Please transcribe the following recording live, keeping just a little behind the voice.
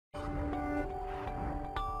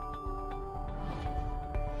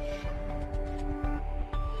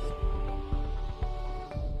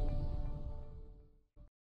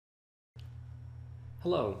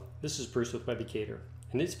Hello, this is Bruce with Webucator.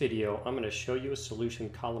 In this video, I'm going to show you a solution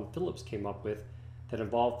Column Phillips came up with that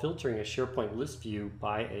involved filtering a SharePoint list view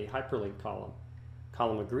by a hyperlink column.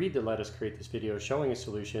 Column agreed to let us create this video showing a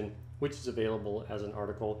solution, which is available as an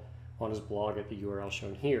article on his blog at the URL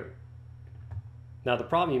shown here. Now, the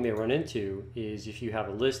problem you may run into is if you have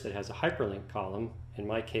a list that has a hyperlink column. In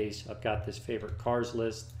my case, I've got this favorite cars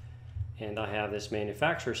list, and I have this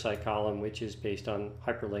manufacturer site column, which is based on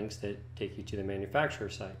hyperlinks that take you to the manufacturer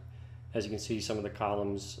site. As you can see, some of the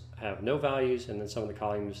columns have no values, and then some of the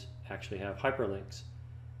columns actually have hyperlinks.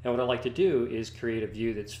 And what I like to do is create a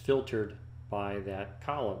view that's filtered by that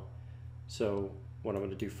column. So what I'm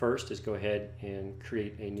going to do first is go ahead and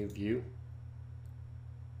create a new view.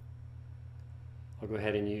 I'll go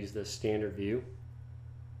ahead and use the standard view,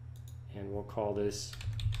 and we'll call this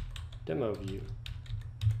demo view.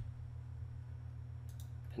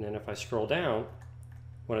 And then if I scroll down,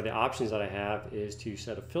 one of the options that I have is to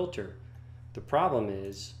set a filter. The problem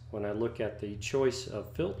is when I look at the choice of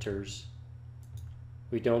filters,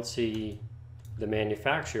 we don't see the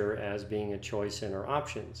manufacturer as being a choice in our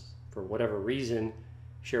options. For whatever reason,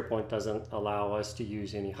 SharePoint doesn't allow us to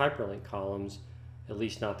use any hyperlink columns, at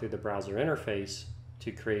least not through the browser interface,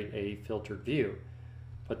 to create a filtered view.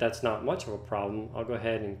 But that's not much of a problem. I'll go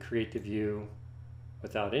ahead and create the view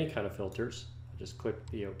without any kind of filters. Just click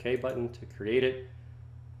the OK button to create it,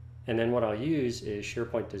 and then what I'll use is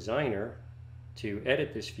SharePoint Designer to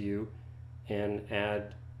edit this view and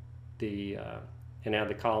add the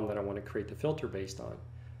column that I want to create the filter based on.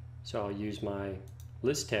 So I'll use my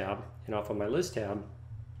list tab, and off of my list tab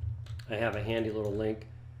I have a handy little link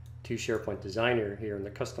to SharePoint Designer here in the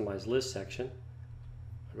Customize List section.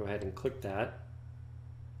 I'll go ahead and click that.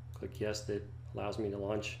 Click yes, that allows me to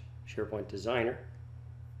launch SharePoint Designer.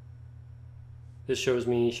 This shows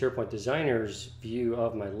me SharePoint Designer's view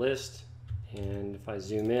of my list, and if I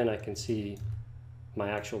zoom in I can see my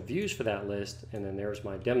actual views for that list, and then there's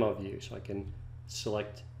my demo view, so I can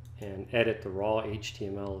select and edit the raw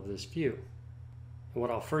HTML of this view. And what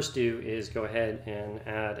I'll first do is go ahead and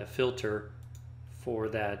add a filter for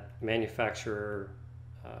that manufacturer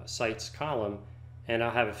sites column, and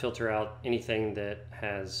I'll have it filter out anything that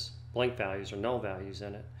has blank values or null values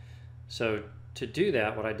in it. So to do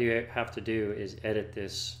that, what I do have to do is edit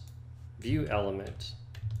this view element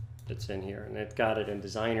that's in here, and I've got it in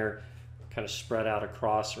Designer kind of spread out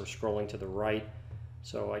across or scrolling to the right.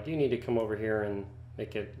 So I do need to come over here and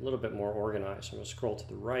make it a little bit more organized. So I'm going to scroll to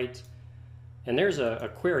the right, and there's a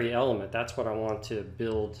query element. That's what I want to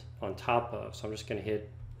build on top of. So I'm just going to hit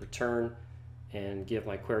return and give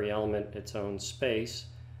my query element its own space,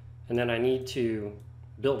 and then I need to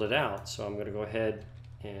build it out. So I'm going to go ahead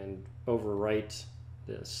and overwrite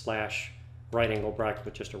the slash right angle bracket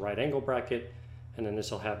with just a right angle bracket, and then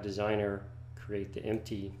this will have Designer create the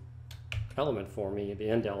empty element for me, the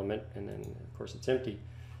end element, and then of course it's empty.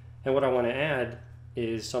 And what I want to add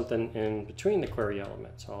is something in between the query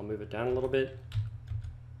elements. So I'll move it down a little bit,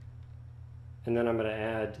 and then I'm going to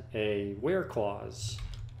add a where clause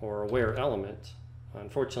or a where element.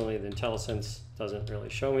 Unfortunately, the IntelliSense doesn't really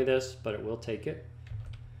show me this, but it will take it.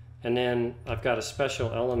 And then I've got a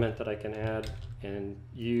special element that I can add and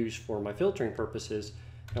use for my filtering purposes,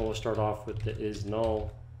 and we'll start off with the is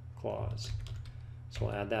null clause. So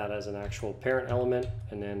we'll add that as an actual parent element,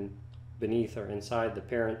 and then beneath or inside the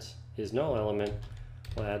parent is null element,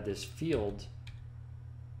 we'll add this field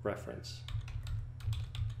reference.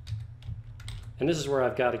 And this is where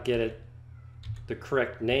I've got to get it the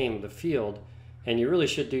correct name of the field, and you really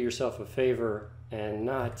should do yourself a favor and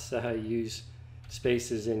not use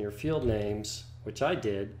spaces in your field names, which I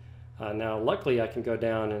did. Now luckily I can go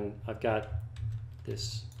down and I've got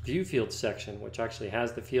this view field section which actually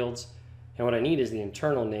has the fields, and what I need is the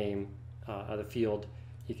internal name of the field.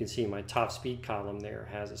 You can see my top speed column there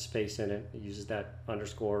has a space in it. It uses that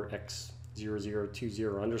underscore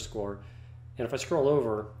x0020 underscore, and if I scroll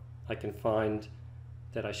over I can find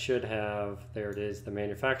that I should have, there it is, the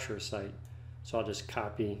manufacturer site. So I'll just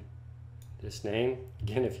copy this name.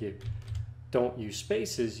 Again, if you don't use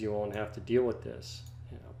spaces, you won't have to deal with this.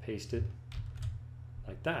 And I'll paste it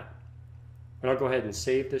like that. And I'll go ahead and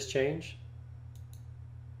save this change.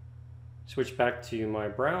 Switch back to my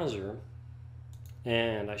browser,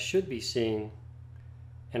 and I should be seeing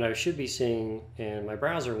in my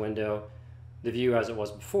browser window the view as it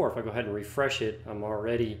was before. If I go ahead and refresh it, I'm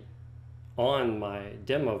already on my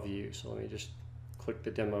demo view. So let me just click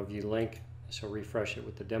the demo view link. So refresh it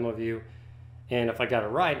with the demo view. And if I got it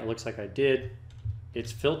right, it looks like I did. It's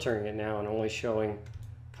filtering it now and only showing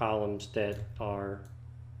columns that are,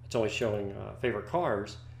 it's only showing favorite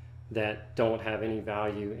cars that don't have any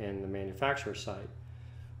value in the manufacturer site.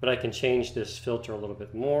 But I can change this filter a little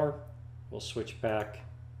bit more. We'll switch back,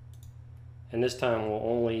 and this time we'll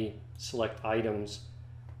only select items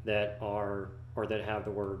that are, or that have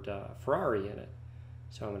the word Ferrari in it.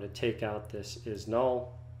 So I'm going to take out this is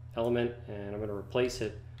null element, and I'm going to replace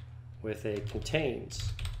it with a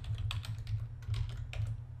contains.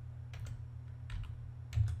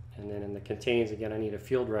 And then in the contains, again, I need a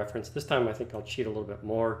field reference. This time I think I'll cheat a little bit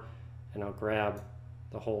more, and I'll grab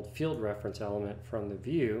the whole field reference element from the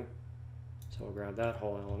view. So I'll grab that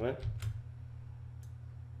whole element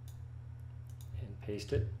and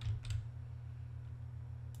paste it.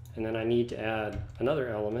 And then I need to add another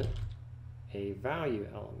element, a value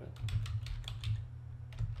element.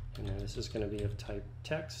 And then this is going to be of type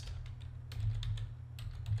text.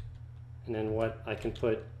 And then what I can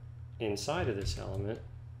put inside of this element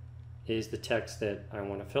is the text that I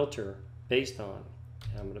want to filter based on.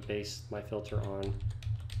 And I'm going to base my filter on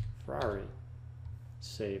Ferrari.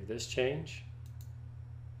 Save this change.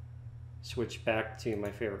 Switch back to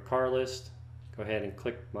my favorite car list. Go ahead and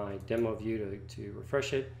click my demo view to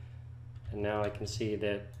refresh it. And now I can see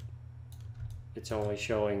that it's only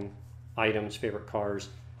showing items, favorite cars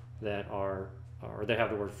that are, or that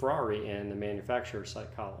have the word Ferrari in the manufacturer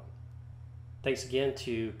site column. Thanks again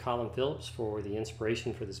to Colin Phillips for the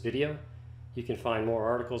inspiration for this video. You can find more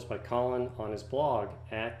articles by Colin on his blog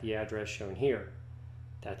at the address shown here.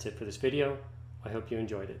 That's it for this video. I hope you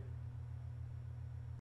enjoyed it.